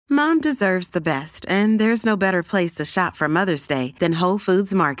Mom deserves the best, and there's no better place to shop for Mother's Day than Whole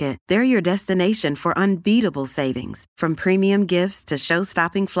Foods Market. They're your destination for unbeatable savings, from premium gifts to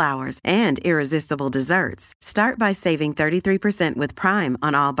show-stopping flowers and irresistible desserts. Start by saving 33% with Prime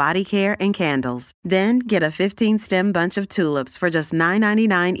on all body care and candles. Then get a 15-stem bunch of tulips for just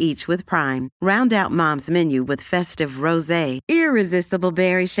 $9.99 each with Prime. Round out Mom's menu with festive rosé, irresistible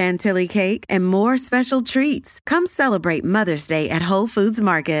berry chantilly cake, and more special treats. Come celebrate Mother's Day at Whole Foods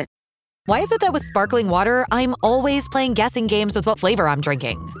Market. Why is it that with sparkling water, I'm always playing guessing games with what flavor I'm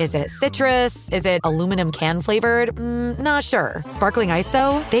drinking? Is it citrus? Is it aluminum can flavored? Not sure. Sparkling ice,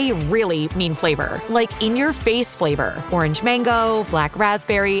 though, they really mean flavor. Like in-your-face flavor. Orange mango, black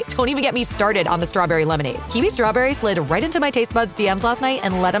raspberry. Don't even get me started on the strawberry lemonade. Kiwi Strawberry slid right into my taste buds DMs last night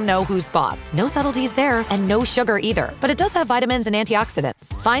and let them know who's boss. No subtleties there, and no sugar either. But it does have vitamins and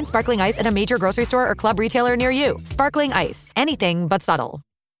antioxidants. Find sparkling ice at a major grocery store or club retailer near you. Sparkling ice. Anything but subtle.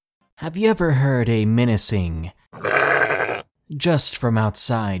 Have you ever heard a menacing just from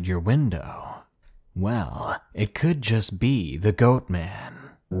outside your window? Well, it could just be the Goatman.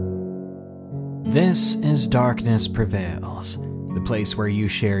 This is Darkness Prevails, the place where you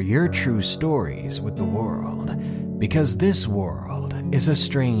share your true stories with the world, because this world is a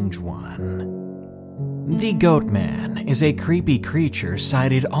strange one. The Goatman is a creepy creature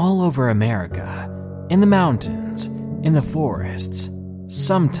sighted all over America, in the mountains, in the forests,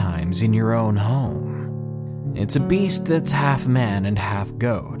 sometimes in your own home. It's a beast that's half man and half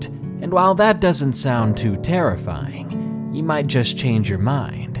goat, and while that doesn't sound too terrifying, you might just change your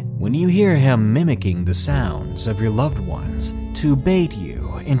mind when you hear him mimicking the sounds of your loved ones to bait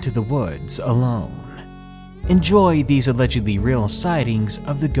you into the woods alone. Enjoy these allegedly real sightings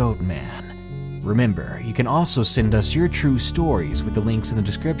of the Goatman. Remember, you can also send us your true stories with the links in the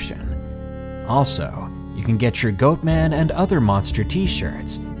description. Also, you can get your Goatman and other monster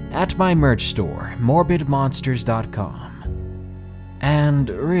t-shirts at my merch store, morbidmonsters.com. And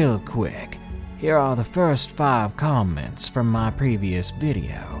real quick, here are the first 5 comments from my previous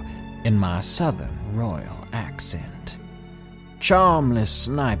video in my southern royal accent. Charmless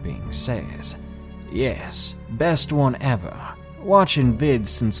Sniping says, "Yes, best one ever. Watching vids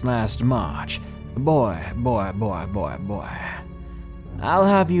since last March. Boy. I'll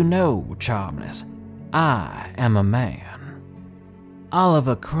have you know, Charmless, I am a man."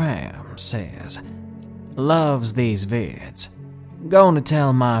 Oliver Cram says, "Loves these vids. Gonna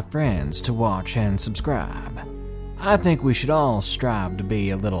tell my friends to watch and subscribe. I think we should all strive to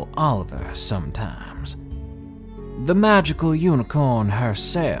be a little Oliver sometimes." The Magical Unicorn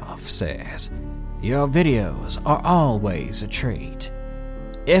herself says, "Your videos are always a treat.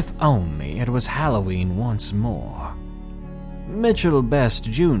 If only it was Halloween once more." Mitchell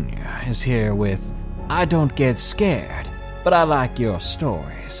Best Jr. is here with, "I don't get scared, but I like your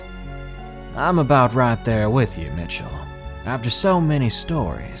stories." I'm about right there with you, Mitchell. After so many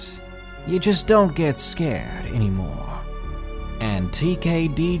stories, you just don't get scared anymore. And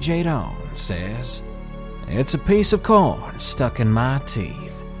TKDJ Dawn says, "It's a piece of corn stuck in my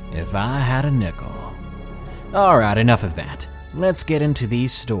teeth if I had a nickel." Alright, enough of that. Let's get into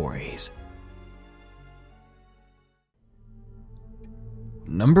these stories.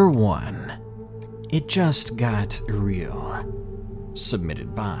 Number 1. It Just Got Real.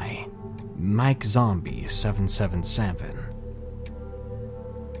 Submitted by Mike Zombie 777.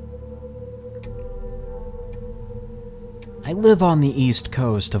 I live on the east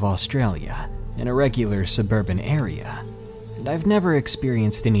coast of Australia, in a regular suburban area, and I've never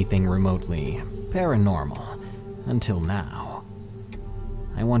experienced anything remotely paranormal until now.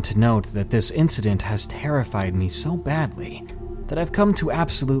 I want to note that this incident has terrified me so badly that I've come to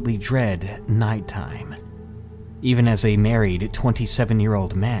absolutely dread nighttime. Even as a married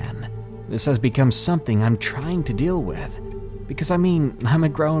 27-year-old man, this has become something I'm trying to deal with, because I'm a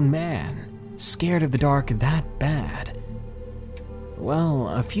grown man, scared of the dark that bad. Well,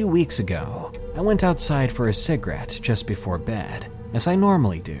 a few weeks ago, I went outside for a cigarette just before bed, as I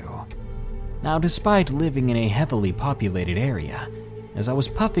normally do. Now, despite living in a heavily populated area, as I was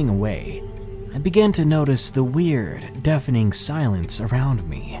puffing away, I began to notice the weird, deafening silence around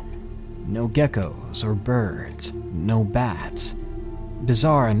me. No geckos or birds, no bats.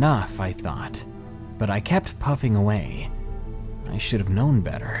 Bizarre enough, I thought, but I kept puffing away. I should have known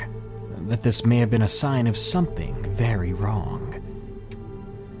better, that this may have been a sign of something very wrong.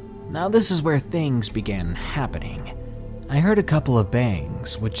 Now this is where things began happening. I heard a couple of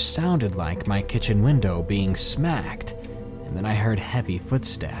bangs, which sounded like my kitchen window being smacked, and then I heard heavy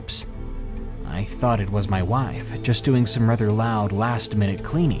footsteps. I thought it was my wife, just doing some rather loud last-minute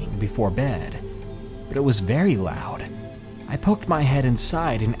cleaning before bed, but it was very loud. I poked my head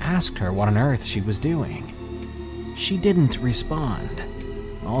inside and asked her what on earth she was doing. She didn't respond.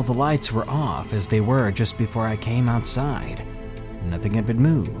 All the lights were off as they were just before I came outside. Nothing had been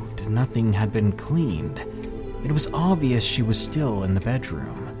moved, nothing had been cleaned. It was obvious she was still in the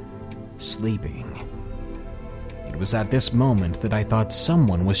bedroom, sleeping. It was at this moment that I thought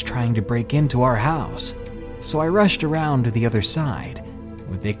someone was trying to break into our house, so I rushed around to the other side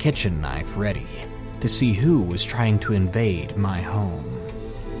with a kitchen knife ready to see who was trying to invade my home.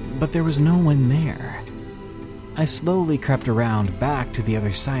 But there was no one there. I slowly crept around back to the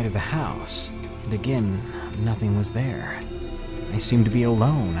other side of the house, and again, nothing was there. I seemed to be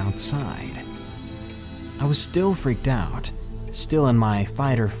alone outside. I was still freaked out, still in my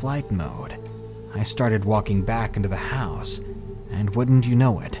fight-or-flight mode. I started walking back into the house, and wouldn't you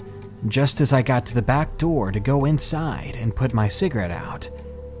know it, just as I got to the back door to go inside and put my cigarette out,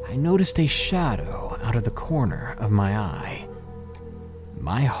 I noticed a shadow out of the corner of my eye.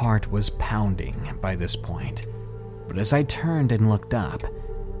 My heart was pounding by this point, but as I turned and looked up,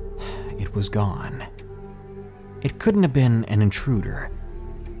 it was gone. It couldn't have been an intruder.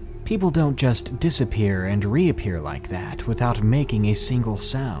 People don't just disappear and reappear like that without making a single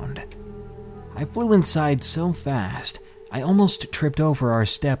sound. I flew inside so fast, I almost tripped over our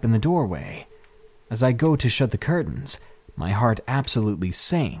step in the doorway. As I go to shut the curtains, my heart absolutely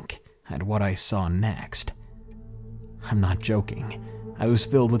sank at what I saw next. I'm not joking. I was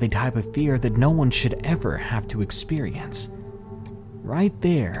filled with a type of fear that no one should ever have to experience. Right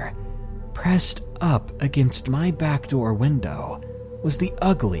there, pressed up against my back door window, was the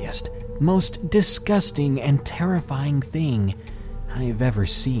ugliest, most disgusting and terrifying thing I have ever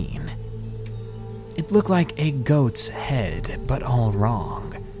seen. It looked like a goat's head, but all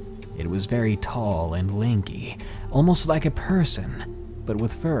wrong. It was very tall and lanky, almost like a person, but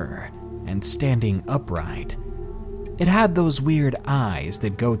with fur and standing upright. It had those weird eyes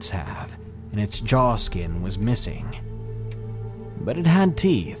that goats have, and its jaw skin was missing. But it had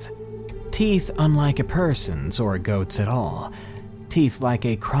teeth. Teeth unlike a person's or a goat's at all. Teeth like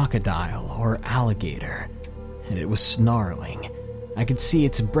a crocodile or alligator. And it was snarling. I could see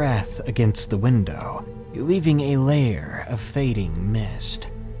its breath against the window, leaving a layer of fading mist.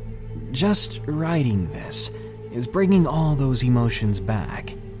 Just writing this is bringing all those emotions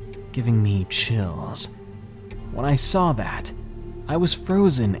back, giving me chills. When I saw that, I was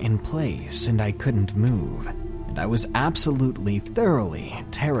frozen in place and I couldn't move, and I was absolutely, thoroughly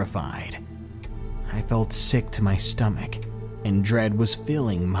terrified. I felt sick to my stomach, and dread was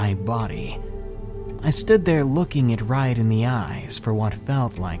filling my body. I stood there looking it right in the eyes for what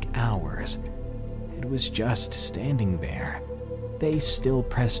felt like hours. It was just standing there, face still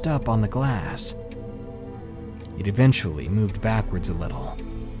pressed up on the glass. It eventually moved backwards a little,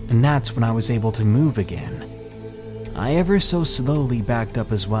 and that's when I was able to move again. I ever so slowly backed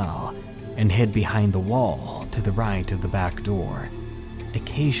up as well, and hid behind the wall to the right of the back door,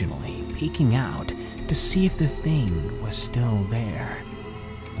 occasionally peeking out to see if the thing was still there.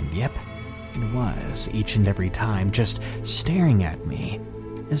 And yep, it was each and every time, just staring at me,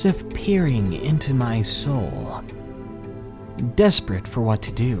 as if peering into my soul. Desperate for what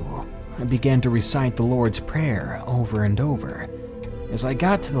to do, I began to recite the Lord's Prayer over and over. As I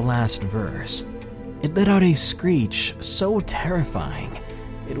got to the last verse, it let out a screech so terrifying,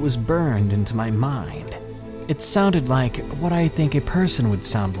 it was burned into my mind. It sounded like what I think a person would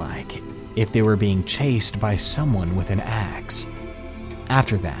sound like if they were being chased by someone with an axe.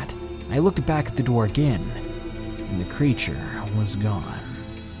 After that, I looked back at the door again, and the creature was gone.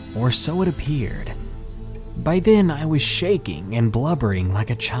 Or so it appeared. By then, I was shaking and blubbering like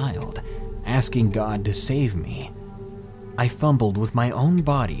a child, asking God to save me. I fumbled with my own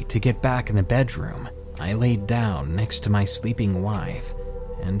body to get back in the bedroom. I laid down next to my sleeping wife,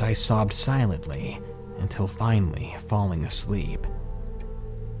 and I sobbed silently until finally falling asleep.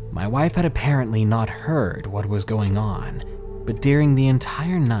 My wife had apparently not heard what was going on, but during the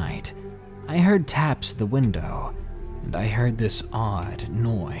entire night, I heard taps at the window, and I heard this odd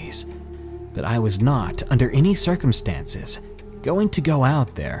noise, but I was not, under any circumstances, going to go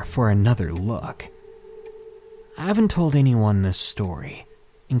out there for another look. I haven't told anyone this story,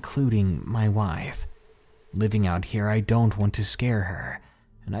 including my wife. Living out here, I don't want to scare her,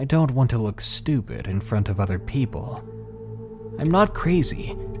 and I don't want to look stupid in front of other people. I'm not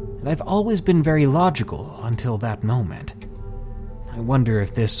crazy, and I've always been very logical until that moment. I wonder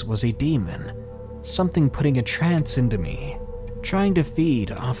if this was a demon, something putting a trance into me, trying to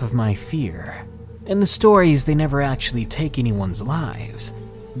feed off of my fear. In the stories, they never actually take anyone's lives,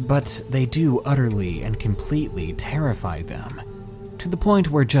 but they do utterly and completely terrify them, to the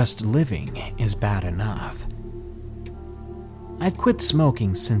point where just living is bad enough. I've quit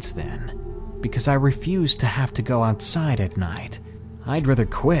smoking since then, because I refuse to have to go outside at night. I'd rather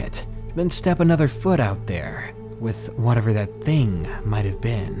quit than step another foot out there with whatever that thing might have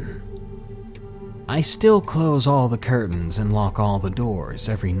been. I still close all the curtains and lock all the doors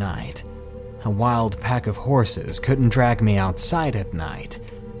every night. A wild pack of horses couldn't drag me outside at night,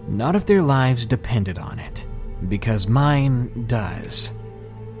 not if their lives depended on it, because mine does.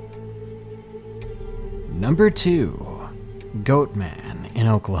 Number 2, Goatman in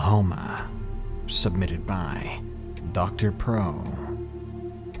Oklahoma, submitted by Dr. Pro.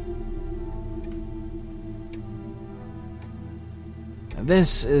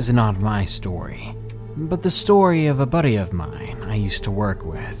 This is not my story, but the story of a buddy of mine I used to work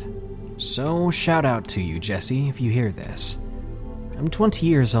with. So shout out to you, Jesse, if you hear this. I'm 20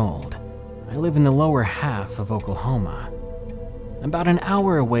 years old. I live in the lower half of Oklahoma, about an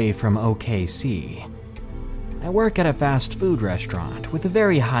hour away from OKC. I work at a fast food restaurant with a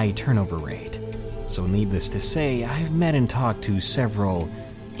very high turnover rate, so needless to say, I've met and talked to several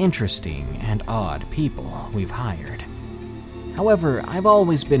interesting and odd people we've hired. However, I've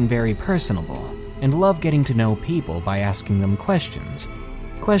always been very personable and love getting to know people by asking them questions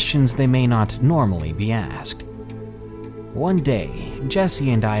they may not normally be asked. One day,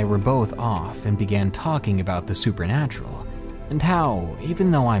 Jesse and I were both off and began talking about the supernatural and how,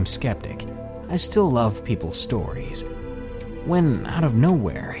 even though I'm skeptic, I still love people's stories. When, out of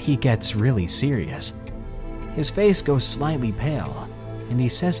nowhere, he gets really serious. His face goes slightly pale, and he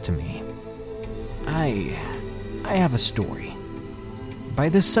says to me, I have a story. By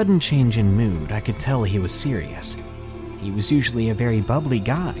this sudden change in mood, I could tell he was serious. He was usually a very bubbly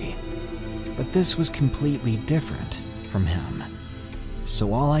guy, but this was completely different from him.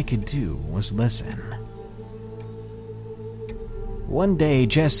 So all I could do was listen. One day,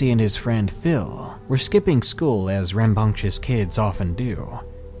 Jesse and his friend Phil were skipping school as rambunctious kids often do,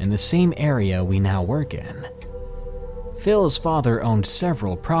 in the same area we now work in. Phil's father owned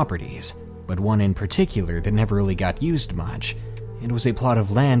several properties, but one in particular that never really got used much. It was a plot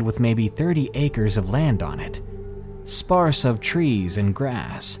of land with maybe 30 acres of land on it, sparse of trees and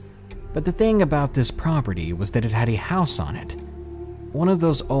grass. But the thing about this property was that it had a house on it, one of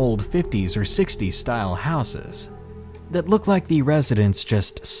those old 50s or 60s style houses that looked like the residents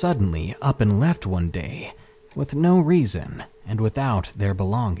just suddenly up and left one day with no reason and without their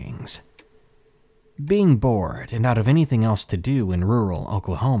belongings. Being bored and out of anything else to do in rural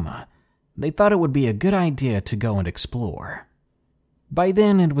Oklahoma, they thought it would be a good idea to go and explore. By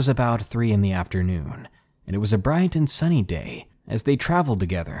then it was about 3 in the afternoon, and it was a bright and sunny day as they traveled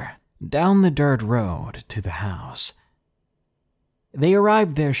together down the dirt road to the house. They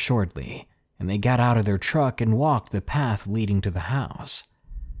arrived there shortly, and they got out of their truck and walked the path leading to the house.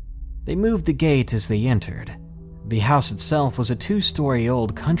 They moved the gate as they entered. The house itself was a 2-story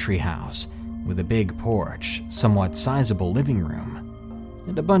old country house with a big porch, somewhat sizable living room,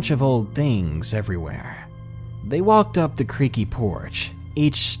 and a bunch of old things everywhere. They walked up the creaky porch,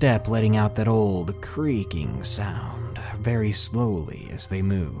 each step letting out that old creaking sound very slowly as they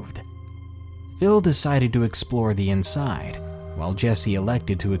moved. Phil decided to explore the inside, while Jesse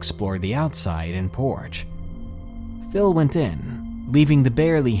elected to explore the outside and porch. Phil went in, leaving the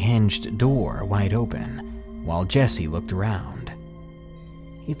barely hinged door wide open, while Jesse looked around.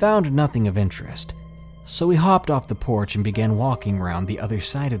 He found nothing of interest, so he hopped off the porch and began walking around the other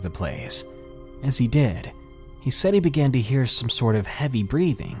side of the place. As he did, he said he began to hear some sort of heavy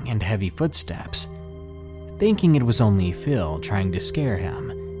breathing and heavy footsteps. Thinking it was only Phil trying to scare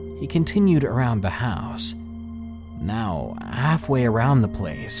him, he continued around the house. Now, halfway around the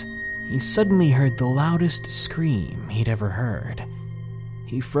place, he suddenly heard the loudest scream he'd ever heard.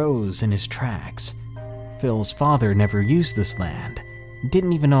 He froze in his tracks. Phil's father never used this land,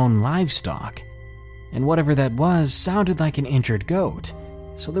 didn't even own livestock, and whatever that was sounded like an injured goat,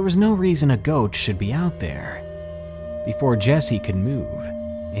 so there was no reason a goat should be out there. Before Jesse could move,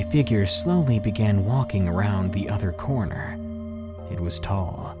 a figure slowly began walking around the other corner. It was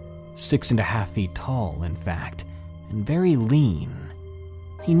tall, 6.5 feet tall, in fact, and very lean.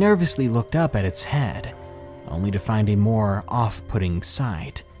 He nervously looked up at its head, only to find a more off-putting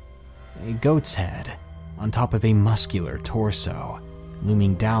sight. A goat's head on top of a muscular torso,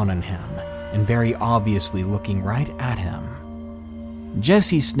 looming down on him and very obviously looking right at him.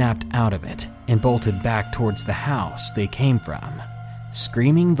 Jesse snapped out of it and bolted back towards the house they came from,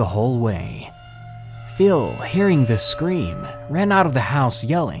 screaming the whole way. Phil, hearing this scream, ran out of the house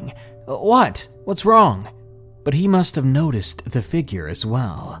yelling, "What? What's wrong?" But he must have noticed the figure as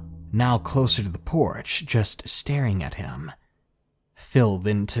well, now closer to the porch, just staring at him. Phil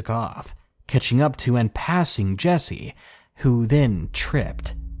then took off, catching up to and passing Jesse, who then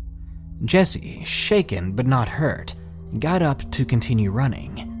tripped. Jesse, shaken but not hurt, got up to continue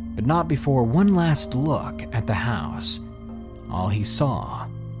running, but not before one last look at the house. All he saw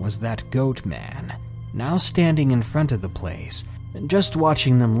was that Goatman, now standing in front of the place, just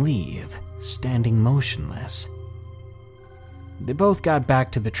watching them leave, standing motionless. They both got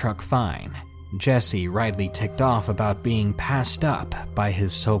back to the truck fine, Jesse rightly ticked off about being passed up by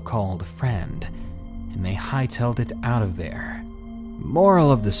his so-called friend, and they hightailed it out of there.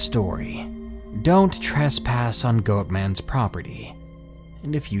 Moral of the story: don't trespass on Goatman's property,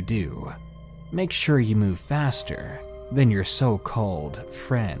 and if you do, make sure you move faster than your so-called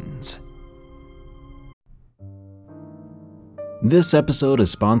friends. This episode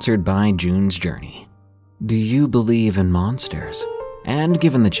is sponsored by June's Journey. Do you believe in monsters? And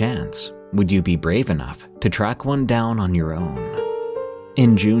given the chance, would you be brave enough to track one down on your own?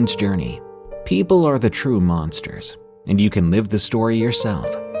 In June's Journey, people are the true monsters, and you can live the story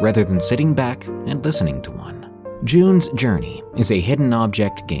yourself rather than sitting back and listening to one. June's Journey is a hidden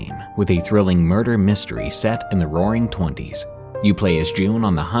object game with a thrilling murder mystery set in the Roaring 20s. You play as June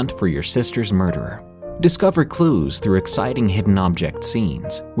on the hunt for your sister's murderer. Discover clues through exciting hidden object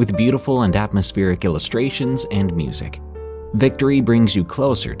scenes with beautiful and atmospheric illustrations and music. Victory brings you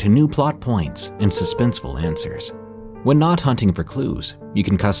closer to new plot points and suspenseful answers. When not hunting for clues, you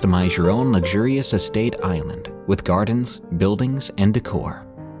can customize your own luxurious estate island with gardens, buildings, and decor.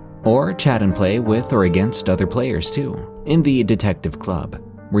 Or chat and play with or against other players too, in the Detective Club,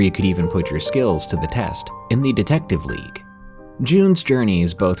 where you could even put your skills to the test in the Detective League. June's Journey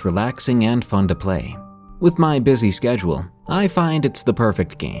is both relaxing and fun to play. With my busy schedule, I find it's the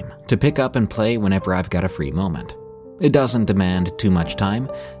perfect game to pick up and play whenever I've got a free moment. It doesn't demand too much time,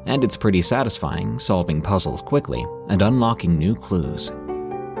 and it's pretty satisfying solving puzzles quickly and unlocking new clues.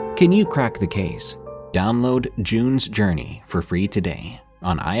 Can you crack the case? Download June's Journey for free today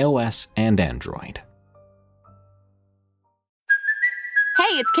on iOS and Android.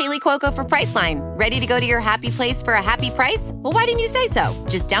 Hey, it's Kaylee Cuoco for Priceline. Ready to go to your happy place for a happy price? Well, why didn't you say so?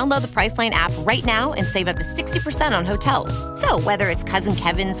 Just download the Priceline app right now and save up to 60% on hotels. So whether it's Cousin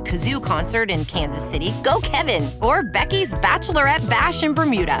Kevin's Kazoo Concert in Kansas City, go Kevin, or Becky's Bachelorette Bash in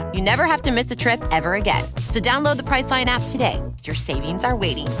Bermuda, you never have to miss a trip ever again. So download the Priceline app today. Your savings are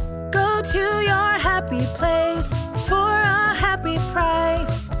waiting. Go to your happy place for a happy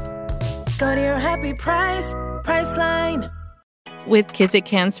price. Go to your happy price, Priceline. With Kizik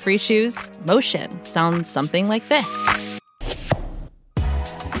hands-free shoes, motion sounds something like this.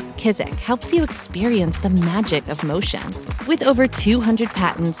 Kizik helps you experience the magic of motion. With over 200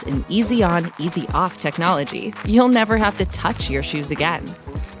 patents and easy-on, easy-off technology, you'll never have to touch your shoes again.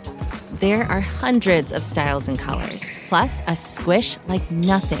 There are hundreds of styles and colors, plus a squish like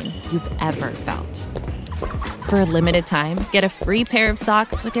nothing you've ever felt. For a limited time, get a free pair of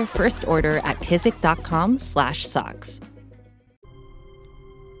socks with your first order at kizik.com/socks.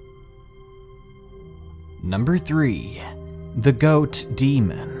 Number 3. The Goat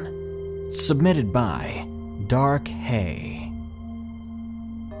Demon. Submitted by Dark Hay.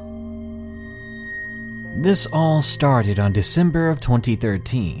 This all started on December of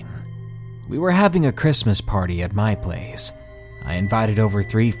 2013. We were having a Christmas party at my place. I invited over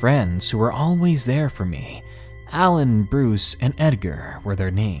 3 friends who were always there for me. Alan, Bruce, and Edgar were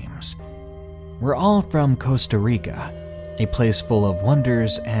their names. We're all from Costa Rica, a place full of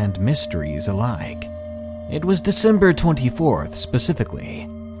wonders and mysteries alike. It was December 24th specifically.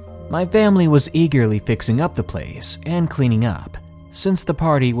 My family was eagerly fixing up the place and cleaning up, since the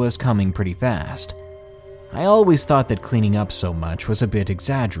party was coming pretty fast. I always thought that cleaning up so much was a bit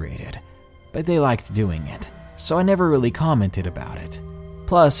exaggerated, but they liked doing it, so I never really commented about it.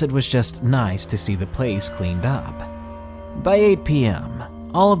 Plus, it was just nice to see the place cleaned up. By 8 p.m.,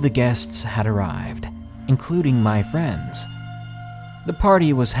 all of the guests had arrived, including my friends. The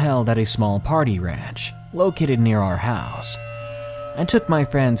party was held at a small party ranch located near our house. I took my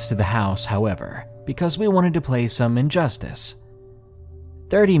friends to the house, however, because we wanted to play some Injustice.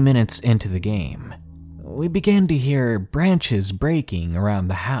 30 minutes into the game, we began to hear branches breaking around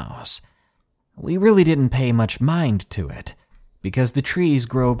the house. We really didn't pay much mind to it, because the trees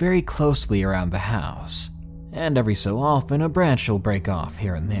grow very closely around the house, and every so often a branch will break off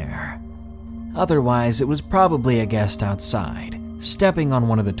here and there. Otherwise, it was probably a guest outside, stepping on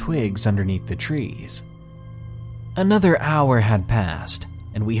one of the twigs underneath the trees. Another hour had passed,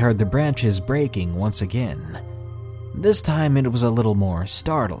 and we heard the branches breaking once again. This time it was a little more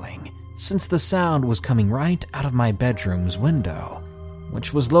startling, since the sound was coming right out of my bedroom's window,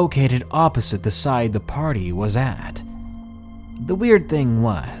 which was located opposite the side the party was at. The weird thing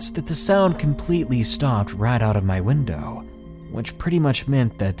was that the sound completely stopped right out of my window, which pretty much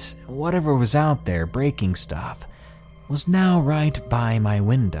meant that whatever was out there breaking stuff was now right by my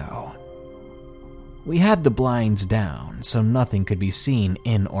window. We had the blinds down, so nothing could be seen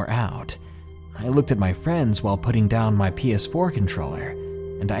in or out. I looked at my friends while putting down my PS4 controller,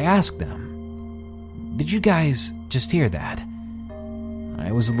 and I asked them, "Did you guys just hear that?"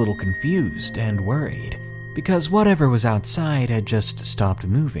 I was a little confused and worried, because whatever was outside had just stopped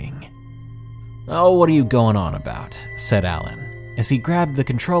moving. "Oh, what are you going on about?" said Alan, as he grabbed the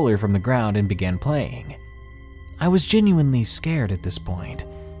controller from the ground and began playing. I was genuinely scared at this point.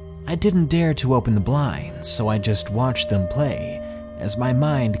 I didn't dare to open the blinds, so I just watched them play as my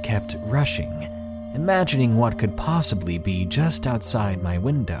mind kept rushing, imagining what could possibly be just outside my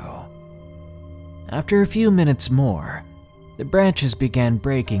window. After a few minutes more, the branches began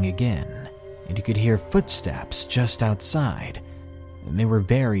breaking again, and you could hear footsteps just outside, and they were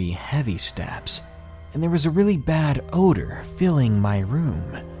very heavy steps, and there was a really bad odor filling my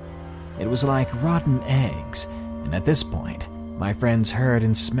room. It was like rotten eggs, and at this point, my friends heard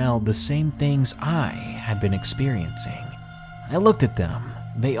and smelled the same things I had been experiencing. I looked at them.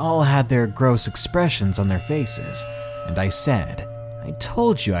 They all had their gross expressions on their faces, and I said, "I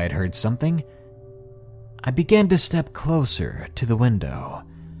told you I had heard something." I began to step closer to the window.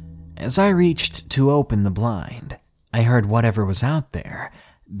 As I reached to open the blind, I heard whatever was out there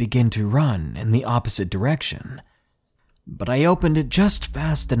begin to run in the opposite direction. But I opened it just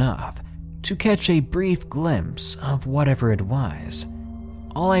fast enough to catch a brief glimpse of whatever it was.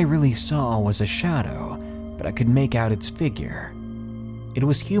 All I really saw was a shadow, but I could make out its figure. It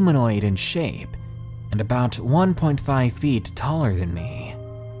was humanoid in shape and about 1.5 feet taller than me.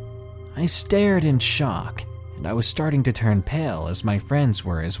 I stared in shock, and I was starting to turn pale as my friends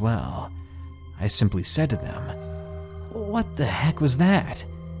were as well. I simply said to them, "What the heck was that?"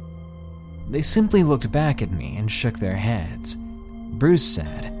 They simply looked back at me and shook their heads. Bruce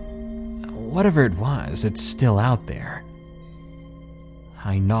said, "Whatever it was, it's still out there."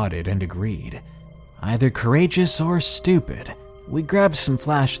 I nodded and agreed. Either courageous or stupid, we grabbed some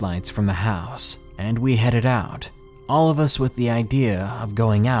flashlights from the house and we headed out, all of us with the idea of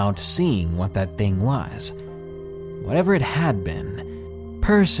going out seeing what that thing was. Whatever it had been,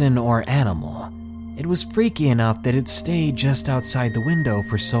 person or animal, it was freaky enough that it stayed just outside the window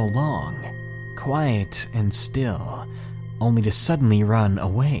for so long, quiet and still, only to suddenly run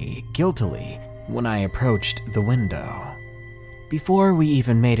away guiltily when I approached the window. Before we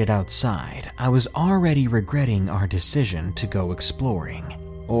even made it outside, I was already regretting our decision to go exploring,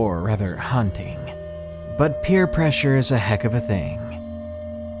 or rather hunting. But peer pressure is a heck of a thing.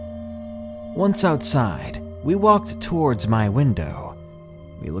 Once outside, we walked towards my window.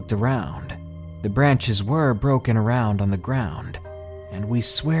 We looked around. The branches were broken around on the ground, and we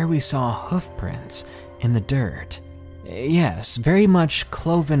swear we saw hoof prints in the dirt. Yes, very much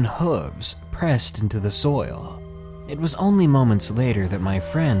cloven hooves pressed into the soil. It was only moments later that my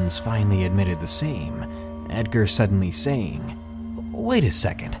friends finally admitted the same, Edgar suddenly saying, "Wait a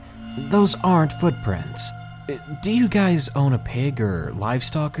second, those aren't footprints. Do you guys own a pig or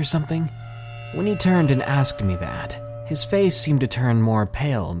livestock or something?" When he turned and asked me that, his face seemed to turn more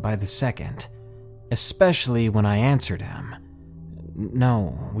pale by the second, especially when I answered him,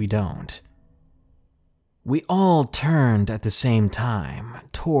 "No, we don't." We all turned at the same time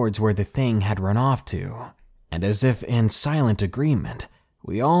towards where the thing had run off to, and as if in silent agreement,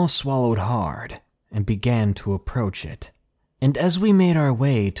 we all swallowed hard and began to approach it. And as we made our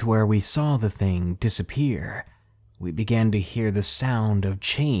way to where we saw the thing disappear, we began to hear the sound of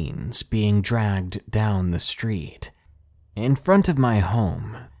chains being dragged down the street. In front of my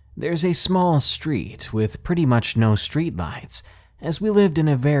home, there's a small street with pretty much no streetlights, as we lived in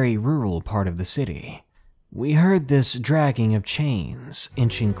a very rural part of the city. We heard this dragging of chains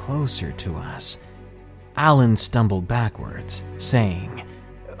inching closer to us. Alan stumbled backwards, saying,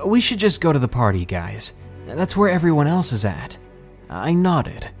 "We should just go to the party, guys. That's where everyone else is at." I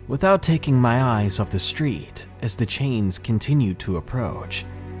nodded, without taking my eyes off the street as the chains continued to approach.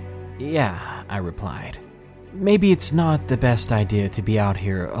 "Yeah," I replied. "Maybe it's not the best idea to be out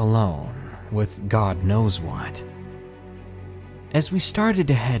here alone, with God knows what." As we started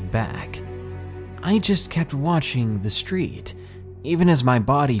to head back, I just kept watching the street, even as my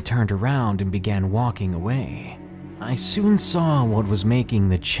body turned around and began walking away. I soon saw what was making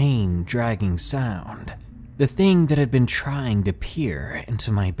the chain dragging sound, the thing that had been trying to peer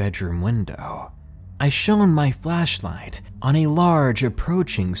into my bedroom window. I shone my flashlight on a large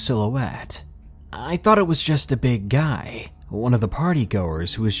approaching silhouette. I thought it was just a big guy, one of the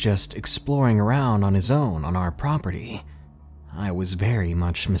partygoers who was just exploring around on his own on our property. I was very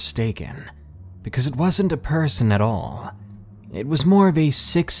much mistaken, because it wasn't a person at all. It was more of a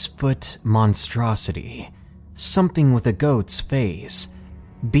 6-foot monstrosity, something with a goat's face,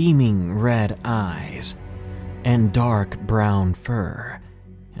 beaming red eyes, and dark brown fur,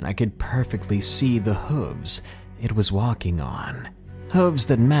 and I could perfectly see the hooves it was walking on, hooves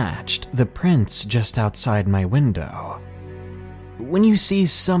that matched the prints just outside my window. When you see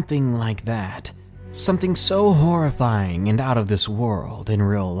something like that, something so horrifying and out of this world in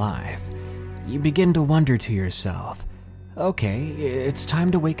real life, you begin to wonder to yourself, okay, it's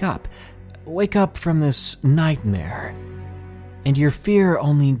time to wake up. Wake up from this nightmare. And your fear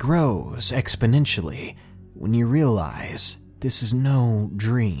only grows exponentially when you realize this is no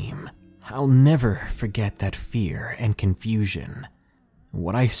dream. I'll never forget that fear and confusion.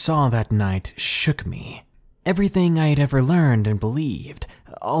 What I saw that night shook me. Everything I had ever learned and believed,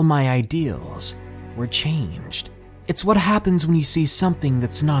 all my ideals, were changed. It's what happens when you see something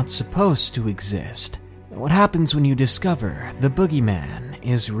that's not supposed to exist. What happens when you discover the boogeyman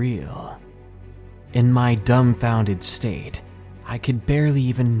is real. In my dumbfounded state, I could barely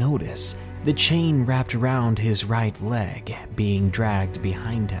even notice the chain wrapped around his right leg being dragged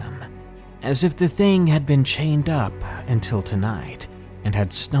behind him, as if the thing had been chained up until tonight and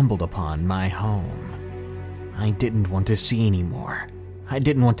had stumbled upon my home. I didn't want to see anymore. I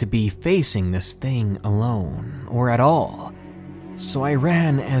didn't want to be facing this thing alone, or at all. So I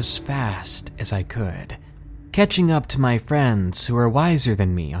ran as fast as I could, catching up to my friends who were wiser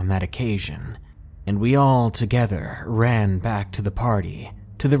than me on that occasion, and we all together ran back to the party,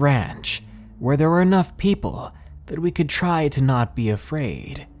 to the ranch, where there were enough people that we could try to not be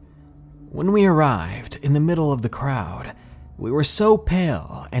afraid. When we arrived in the middle of the crowd, we were so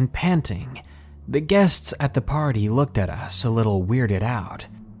pale and panting. The guests at the party looked at us a little weirded out,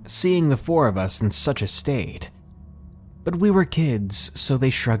 seeing the four of us in such a state. But we were kids, so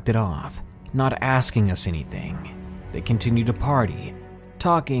they shrugged it off, not asking us anything. They continued to party,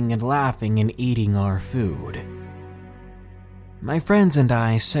 talking and laughing and eating our food. My friends and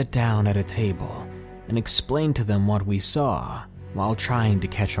I sat down at a table and explained to them what we saw while trying to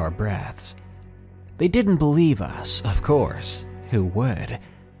catch our breaths. They didn't believe us, of course. Who would?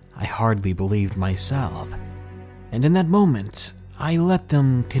 I hardly believed myself. And in that moment, I let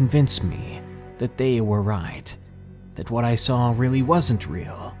them convince me that they were right, that what I saw really wasn't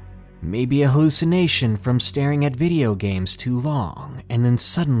real. Maybe a hallucination from staring at video games too long and then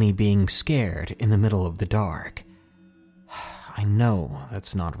suddenly being scared in the middle of the dark. I know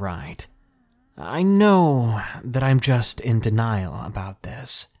that's not right. I know that I'm just in denial about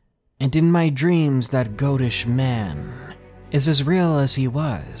this. And in my dreams, that goatish man is as real as he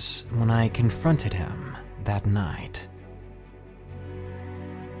was when I confronted him that night.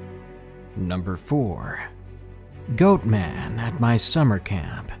 Number 4. Goatman at my summer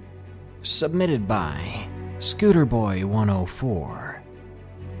camp. Submitted by Scooterboy104.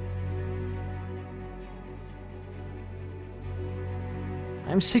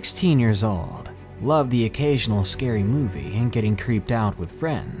 I'm 16 years old, love the occasional scary movie and getting creeped out with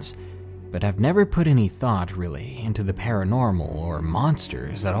friends, but have never put any thought really into the paranormal or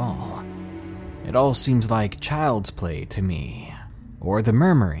monsters at all. It all seems like child's play to me, or the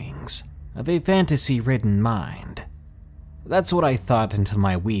murmurings of a fantasy-ridden mind. That's what I thought until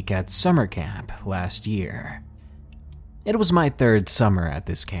my week at summer camp last year. It was my 3rd summer at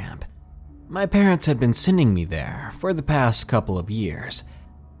this camp. My parents had been sending me there for the past couple of years,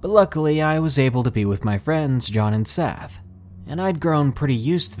 but luckily I was able to be with my friends John and Seth, and I'd grown pretty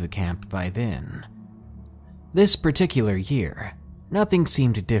used to the camp by then. This particular year, nothing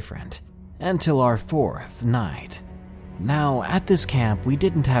seemed different until our 4th night. Now, at this camp, we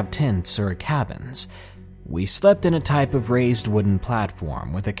didn't have tents or cabins. We slept in a type of raised wooden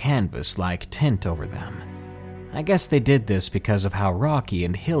platform with a canvas-like tent over them. I guess they did this because of how rocky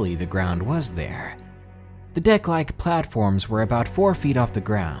and hilly the ground was there. The deck-like platforms were about 4 feet off the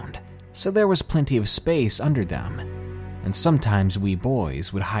ground, so there was plenty of space under them, and sometimes we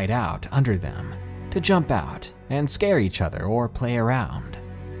boys would hide out under them to jump out and scare each other or play around.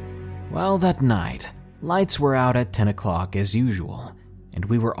 Well, that night, lights were out at 10 o'clock as usual, and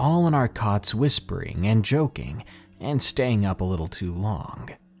we were all in our cots whispering and joking and staying up a little too long.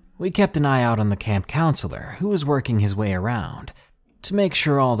 We kept an eye out on the camp counselor, who was working his way around, to make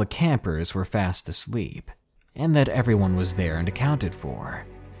sure all the campers were fast asleep, and that everyone was there and accounted for.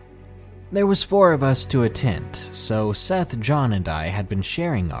 There was 4 of us to a tent, so Seth, John, and I had been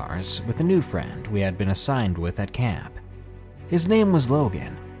sharing ours with a new friend we had been assigned with at camp. His name was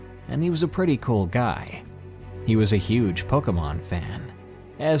Logan, and he was a pretty cool guy. He was a huge Pokemon fan,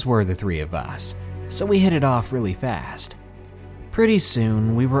 as were the 3 of us, so we hit it off really fast. Pretty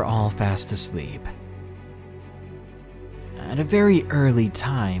soon, we were all fast asleep. At a very early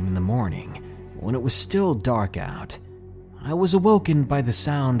time in the morning, when it was still dark out, I was awoken by the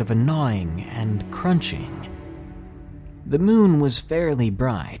sound of a gnawing and crunching. The moon was fairly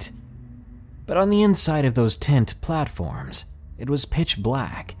bright, but on the inside of those tent platforms, it was pitch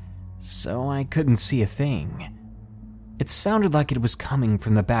black, so I couldn't see a thing. It sounded like it was coming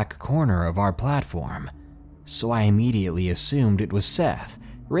from the back corner of our platform, so I immediately assumed it was Seth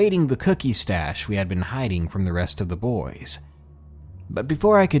raiding the cookie stash we had been hiding from the rest of the boys. But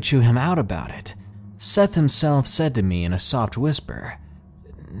before I could chew him out about it, Seth himself said to me in a soft whisper,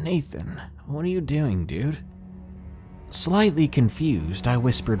 "Nathan, what are you doing, dude?" Slightly confused, I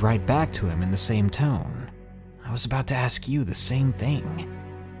whispered right back to him in the same tone. "I was about to ask you the same thing."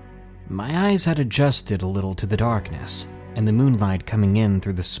 My eyes had adjusted a little to the darkness, and the moonlight coming in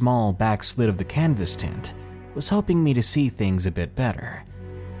through the small back slit of the canvas tent was helping me to see things a bit better.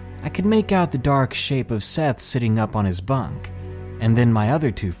 I could make out the dark shape of Seth sitting up on his bunk, and then my other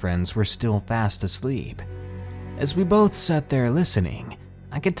two friends were still fast asleep. As we both sat there listening,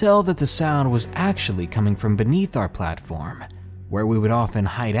 I could tell that the sound was actually coming from beneath our platform, where we would often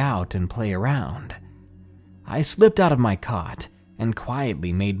hide out and play around. I slipped out of my cot and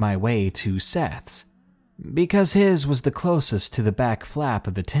quietly made my way to Seth's, because his was the closest to the back flap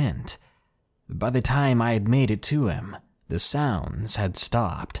of the tent. By the time I had made it to him, the sounds had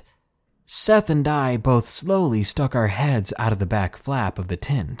stopped. Seth and I both slowly stuck our heads out of the back flap of the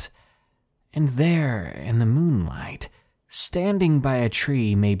tent, and there in the moonlight, standing by a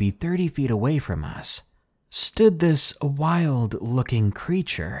tree maybe 30 feet away from us, stood this wild-looking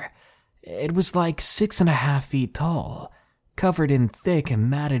creature. It was like 6.5 feet tall, covered in thick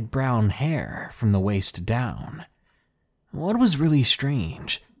matted brown hair from the waist down. What was really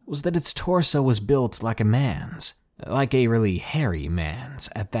strange was that its torso was built like a man's, like a really hairy man's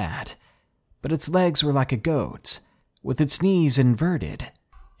at that, but its legs were like a goat's, with its knees inverted,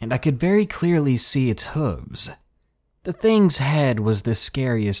 and I could very clearly see its hooves. The thing's head was the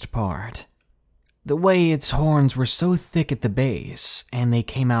scariest part. The way its horns were so thick at the base, and they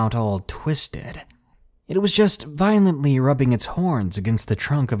came out all twisted. It was just violently rubbing its horns against the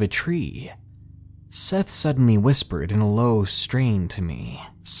trunk of a tree. Seth suddenly whispered in a low strain to me,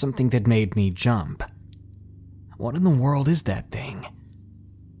 something that made me jump. What in the world is that thing?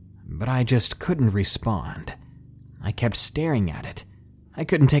 But I just couldn't respond. I kept staring at it. I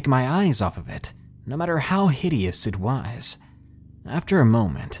couldn't take my eyes off of it, no matter how hideous it was. After a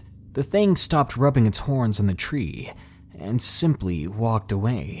moment, the thing stopped rubbing its horns on the tree and simply walked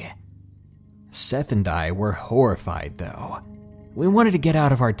away. Seth and I were horrified, though. We wanted to get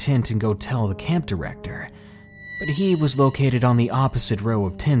out of our tent and go tell the camp director, but he was located on the opposite row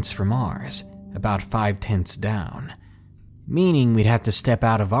of tents from ours, about 5 tents down, meaning we'd have to step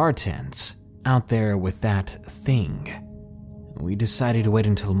out of our tents, out there with that thing. We decided to wait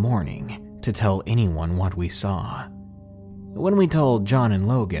until morning to tell anyone what we saw. When we told John and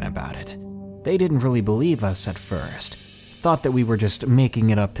Logan about it, they didn't really believe us at first, thought that we were just making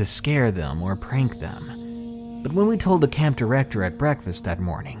it up to scare them or prank them. But when we told the camp director at breakfast that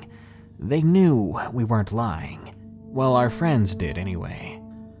morning, they knew we weren't lying. Well, our friends did anyway.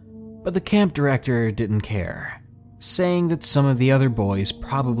 But the camp director didn't care, saying that some of the other boys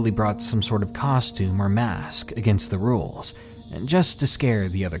probably brought some sort of costume or mask against the rules, and just to scare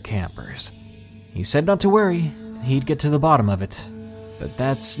the other campers. He said not to worry, he'd get to the bottom of it, but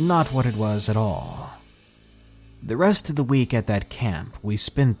that's not what it was at all. The rest of the week at that camp we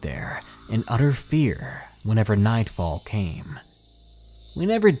spent there in utter fear whenever nightfall came. We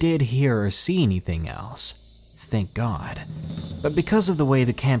never did hear or see anything else, thank God, but because of the way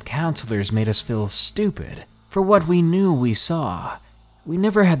the camp counselors made us feel stupid for what we knew we saw, we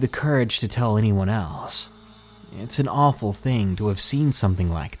never had the courage to tell anyone else. It's an awful thing to have seen something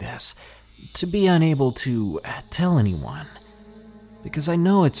like this, to be unable to tell anyone, because I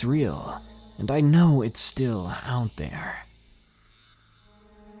know it's real, and I know it's still out there.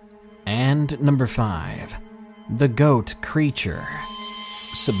 And number 5, The Goat Creature,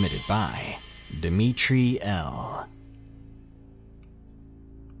 submitted by Dimitri L.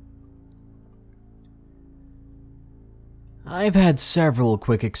 I've had several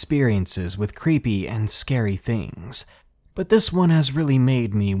quick experiences with creepy and scary things, but this one has really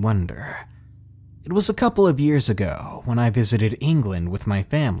made me wonder. It was a couple of years ago when I visited England with my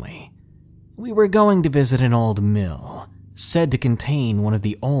family. We were going to visit an old mill, said to contain one of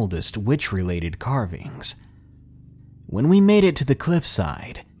the oldest witch-related carvings. When we made it to the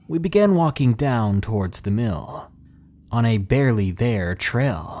cliffside, we began walking down towards the mill, on a barely there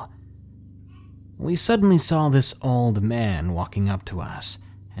trail. We suddenly saw this old man walking up to us,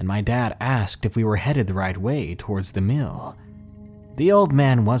 and my dad asked if we were headed the right way towards the mill. The old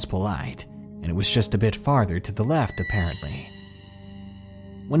man was polite, and it was just a bit farther to the left apparently.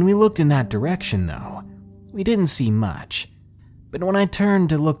 When we looked in that direction though, we didn't see much, but when I turned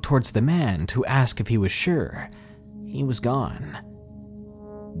to look towards the man to ask if he was sure, he was gone.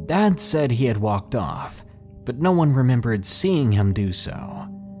 Dad said he had walked off, but no one remembered seeing him do so.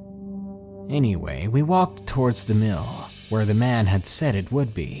 Anyway, we walked towards the mill, where the man had said it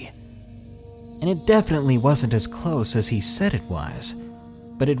would be. And it definitely wasn't as close as he said it was,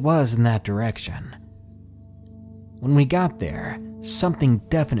 but it was in that direction. When we got there, something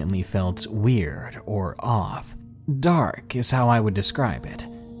definitely felt weird or off. Dark is how I would describe it.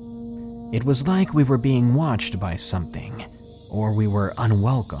 It was like we were being watched by something, or we were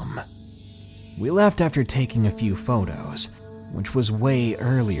unwelcome. We left after taking a few photos, which was way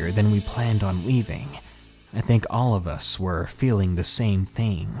earlier than we planned on leaving. I think all of us were feeling the same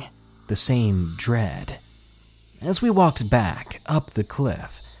thing, the same dread. As we walked back up the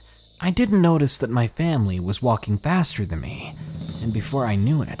cliff, I didn't notice that my family was walking faster than me, and before I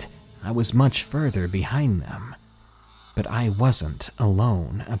knew it, I was much further behind them. But I wasn't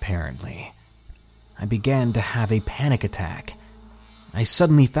alone, apparently. I began to have a panic attack. I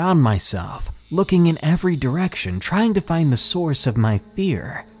suddenly found myself looking in every direction, trying to find the source of my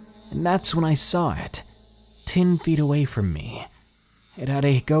fear, and that's when I saw it, 10 feet away from me. It had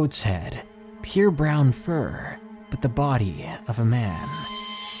a goat's head, pure brown fur, but the body of a man.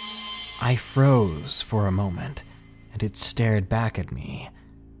 I froze for a moment, and it stared back at me.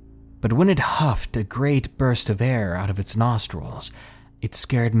 But when it huffed a great burst of air out of its nostrils, it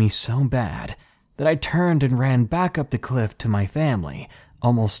scared me so bad that I turned and ran back up the cliff to my family,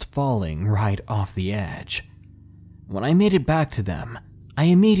 almost falling right off the edge. When I made it back to them, I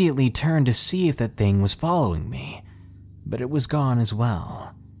immediately turned to see if that thing was following me, but it was gone as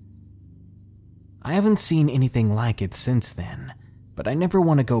well. I haven't seen anything like it since then, but I never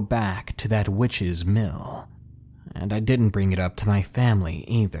want to go back to that witch's mill. And I didn't bring it up to my family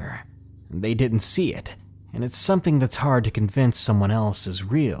either. They didn't see it, and it's something that's hard to convince someone else is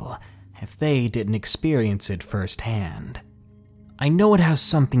real if they didn't experience it firsthand. I know it has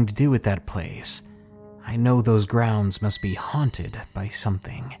something to do with that place. I know those grounds must be haunted by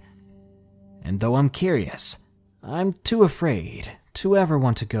something. And though I'm curious, I'm too afraid to ever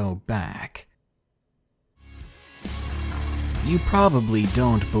want to go back. You probably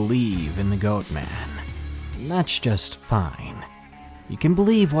don't believe in the Goatman. That's just fine. You can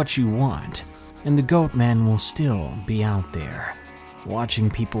believe what you want, and the Goatman will still be out there, watching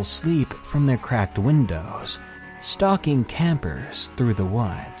people sleep from their cracked windows, stalking campers through the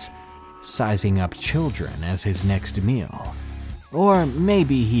woods, sizing up children as his next meal. Or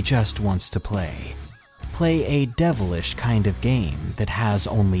maybe he just wants to play a devilish kind of game that has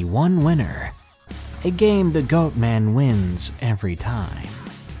only one winner. A game the Goatman wins every time.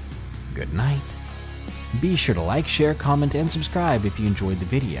 Good night. Be sure to like, share, comment, and subscribe if you enjoyed the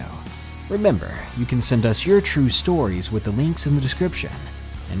video. Remember, you can send us your true stories with the links in the description.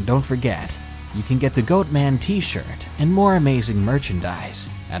 And don't forget, you can get the Goatman t-shirt and more amazing merchandise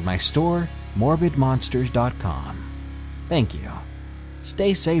at my store, morbidmonsters.com. Thank you.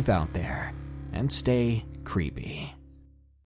 Stay safe out there, and stay creepy.